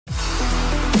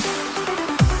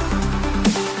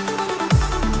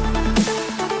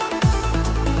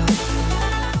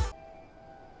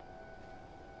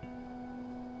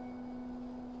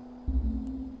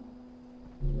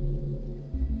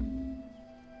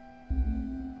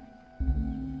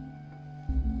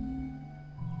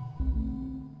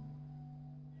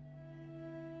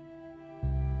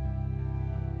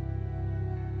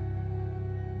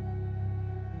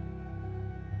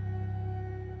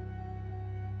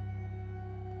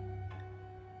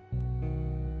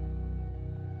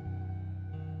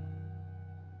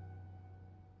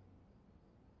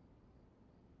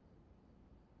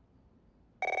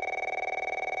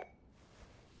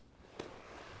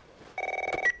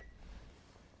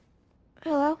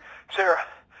Sarah.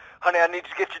 Honey, I need to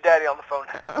get your daddy on the phone.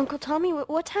 Uncle Tommy,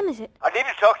 what time is it? I need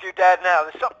to talk to your dad now.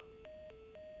 There's something...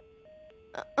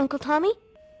 Uncle Tommy?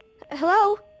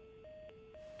 Hello?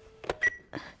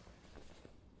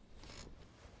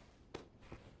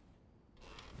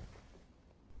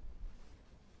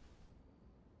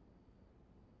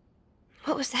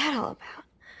 What was that all about?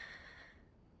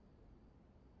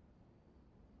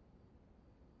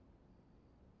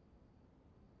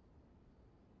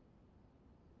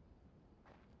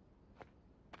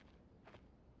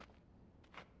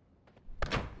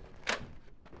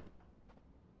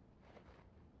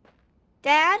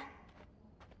 Dad?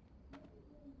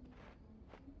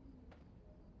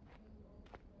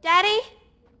 Daddy?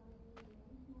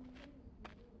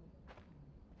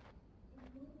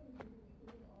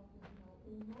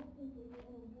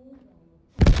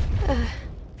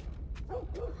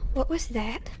 What was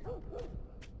that?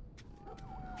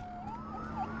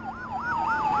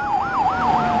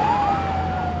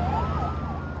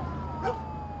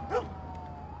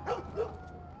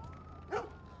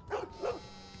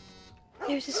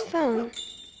 There's his phone.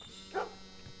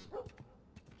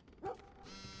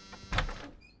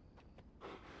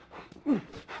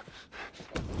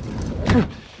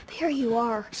 There you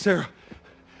are. Sarah,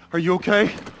 are you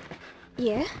okay?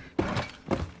 Yeah?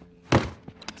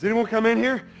 Does anyone come in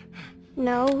here?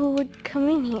 No, who would come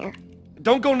in here?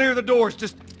 Don't go near the doors.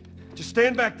 Just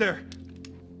stand back there.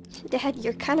 Dad,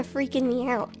 you're kind of freaking me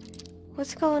out.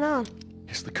 What's going on?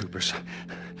 It's the Coopers.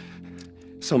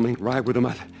 Something ain't right with them.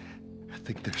 I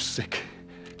think they're sick.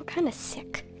 What kind of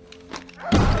sick?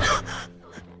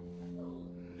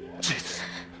 Jesus.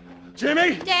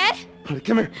 Jimmy! Dad? Honey,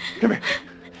 come here. Come here.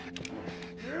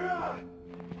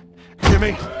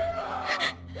 Jimmy!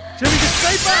 Jimmy, just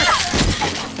stay back!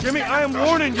 Jimmy, I am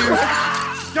warning you!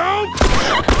 Don't!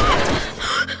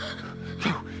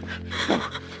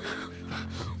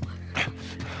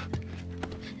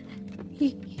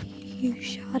 You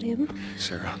shot him?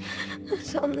 Sarah. I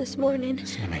saw him this morning.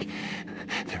 Jimmy,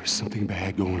 there is something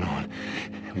bad going on.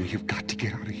 And we have got to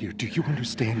get out of here. Do you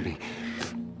understand me?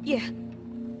 Yeah.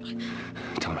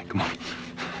 Tell me, come on.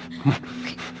 Come on.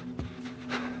 Okay.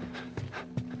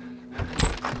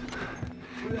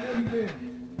 Where the hell you been?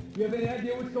 You have any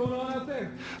idea what's going on out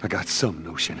there? I got some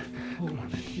notion. Holy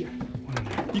shit.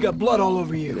 You got blood all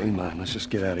over It you. ain't mine. Let's just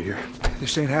get out of here. They're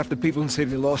saying half the people in the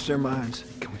city lost their minds.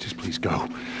 Can we just please go?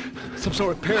 Some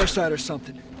sort of parasite or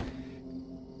something.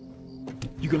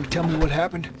 You gonna tell me what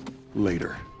happened?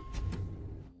 Later.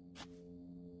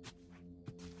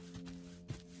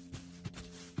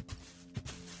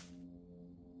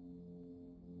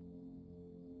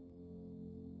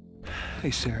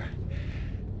 Hey, Sarah.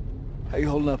 How you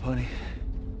holding up, honey?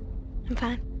 I'm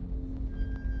fine.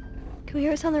 Can we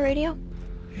hear us on the radio?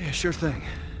 Yeah, sure thing.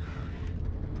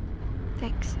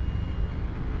 Thanks.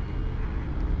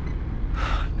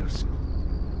 No, sir.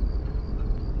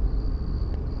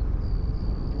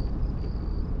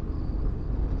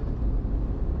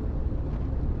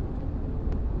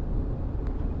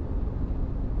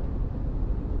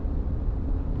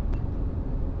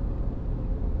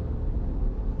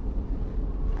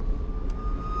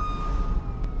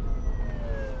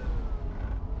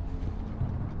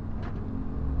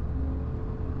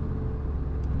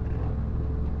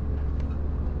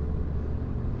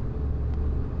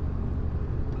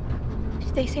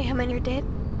 Did they say how many are dead?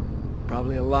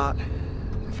 Probably a lot.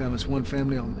 They found this one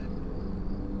family on that.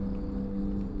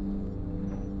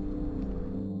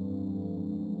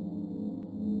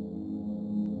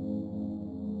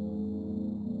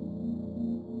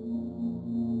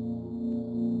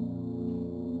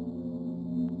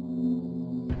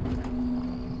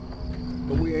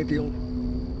 But we ain't the only...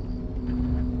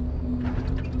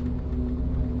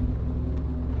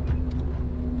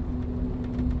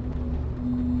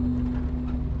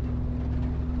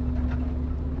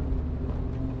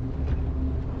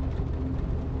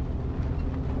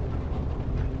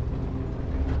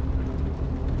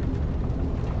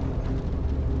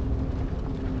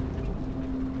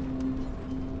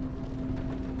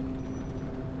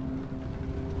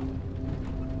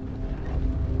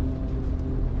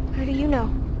 How do you know?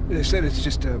 They said it's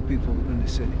just people in the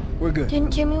city. We're good.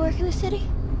 Didn't Jimmy work in the city?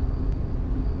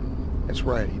 That's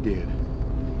right, he did.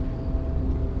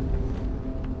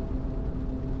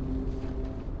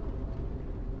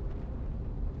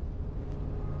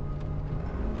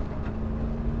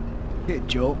 Yeah,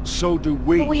 Joe. So do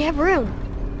we. But we have room.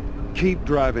 Keep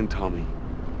driving, Tommy.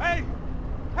 Hey!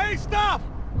 Hey, stop!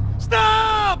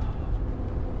 Stop!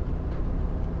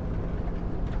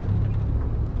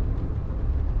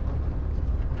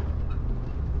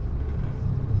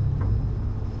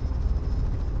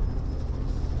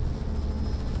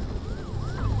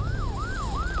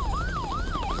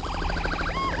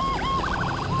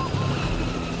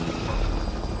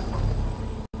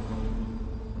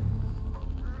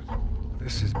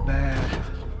 Bad.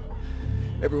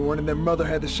 Everyone and their mother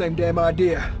had the same damn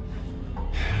idea.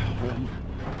 Well,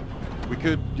 we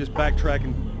could just backtrack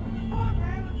and...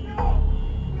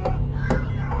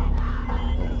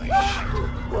 Holy shit.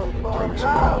 Promise me.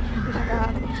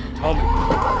 Tommy!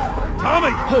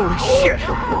 Tommy! Holy shit!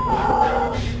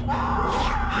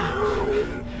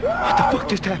 What the fuck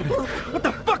just happened? What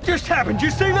the fuck just happened? Did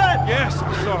you see that? Yes,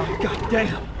 I saw it. God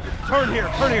damn. Turn here,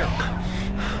 turn here.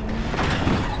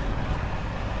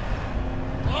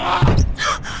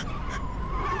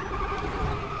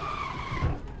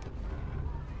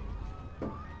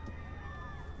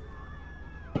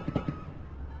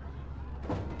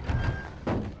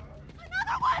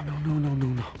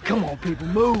 No. Come on, people,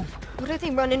 move. What are they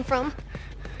running from?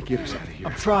 Get us out of here.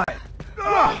 I'm trying.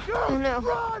 Oh no.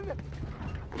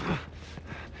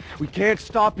 We can't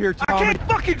stop here, Tommy. I can't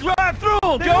fucking drive through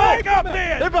them, Then Joe! back up,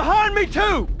 then! They're behind me,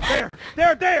 too!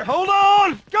 There! Hold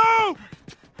on! Go!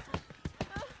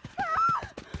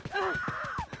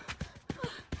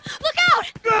 Look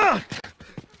out! Ugh.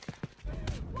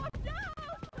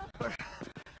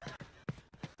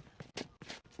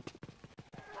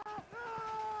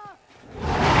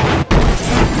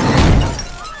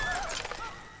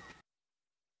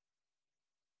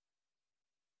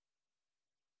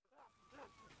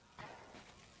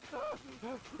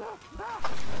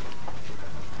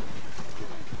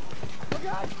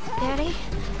 Daddy?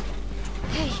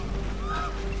 Hey.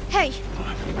 Hey!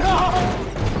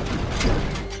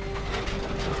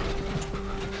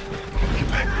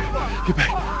 Get back.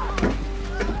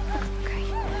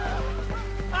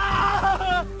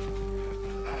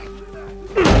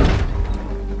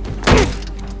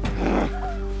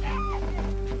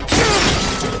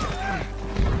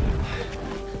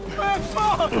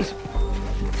 Okay.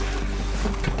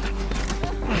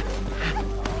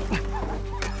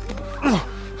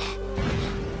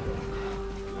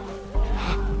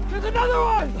 There's another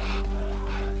one!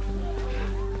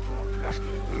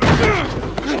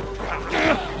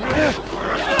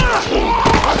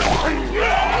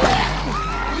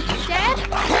 Dad?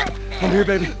 I'm here,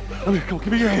 baby. I'm here. Come on,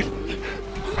 give me your hand.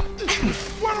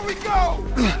 Where do we go?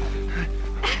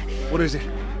 What is it?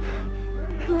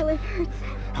 My leg hurts.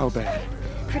 How bad?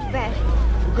 Pretty bad.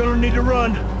 We're gonna need to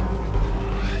run.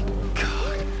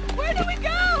 Where do we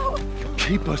go?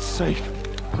 Keep us safe.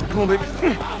 Come on, baby.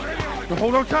 Now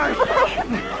hold on tight.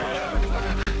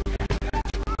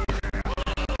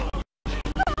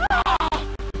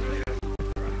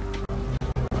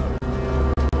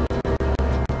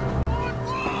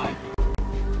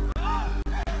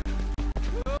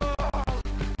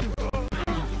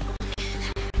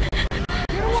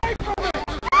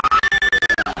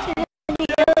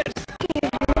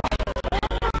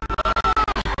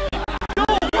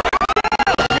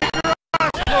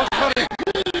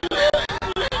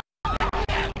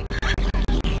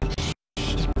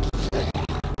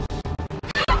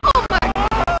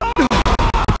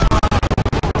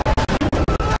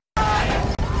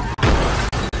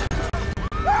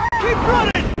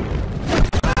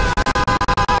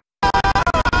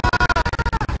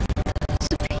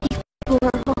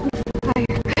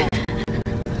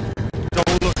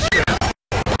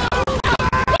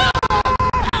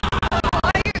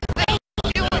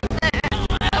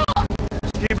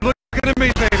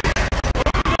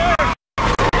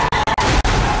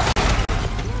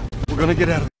 We're gonna get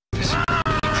out of this.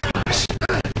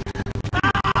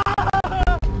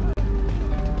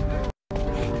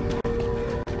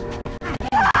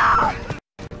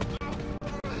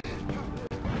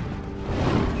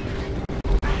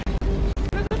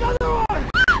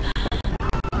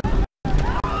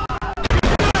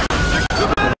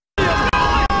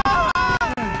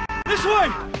 This way!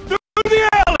 Through the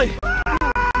alley!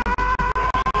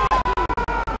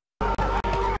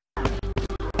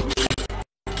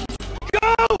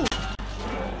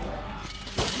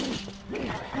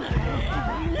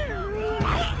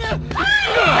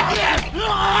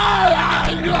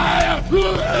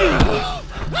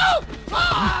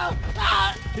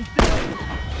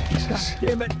 Jesus.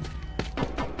 Damn it.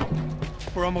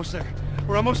 We're almost there.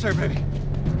 We're almost there, baby.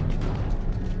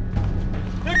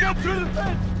 They got through the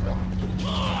fence!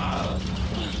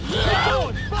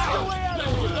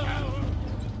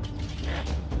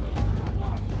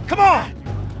 Come on!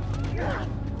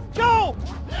 Go!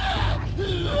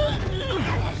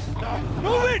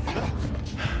 Move it!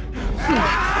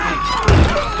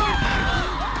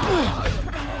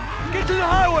 Get to the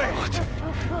highway!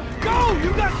 Go!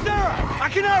 You got Sarah! I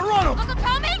can outrun him! Uncle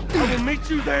Tommy? I will meet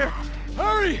you there.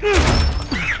 Hurry!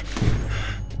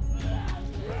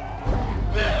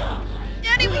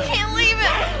 Daddy, we can't leave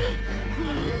him!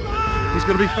 He's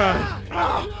gonna be fine.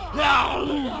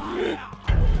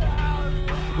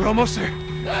 We're almost there.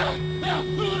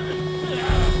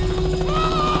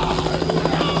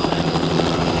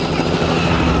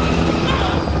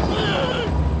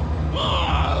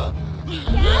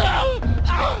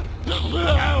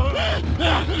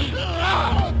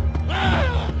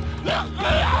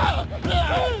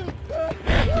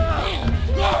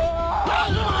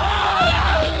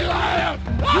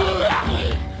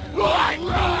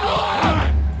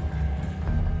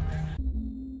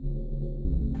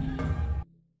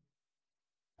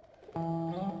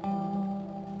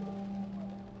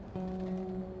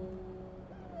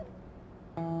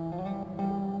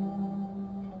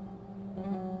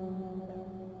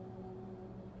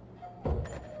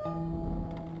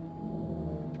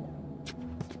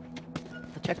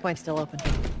 Checkpoint's still open.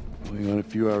 We got a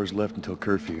few hours left until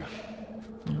curfew.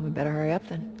 Well, we better hurry up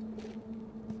then.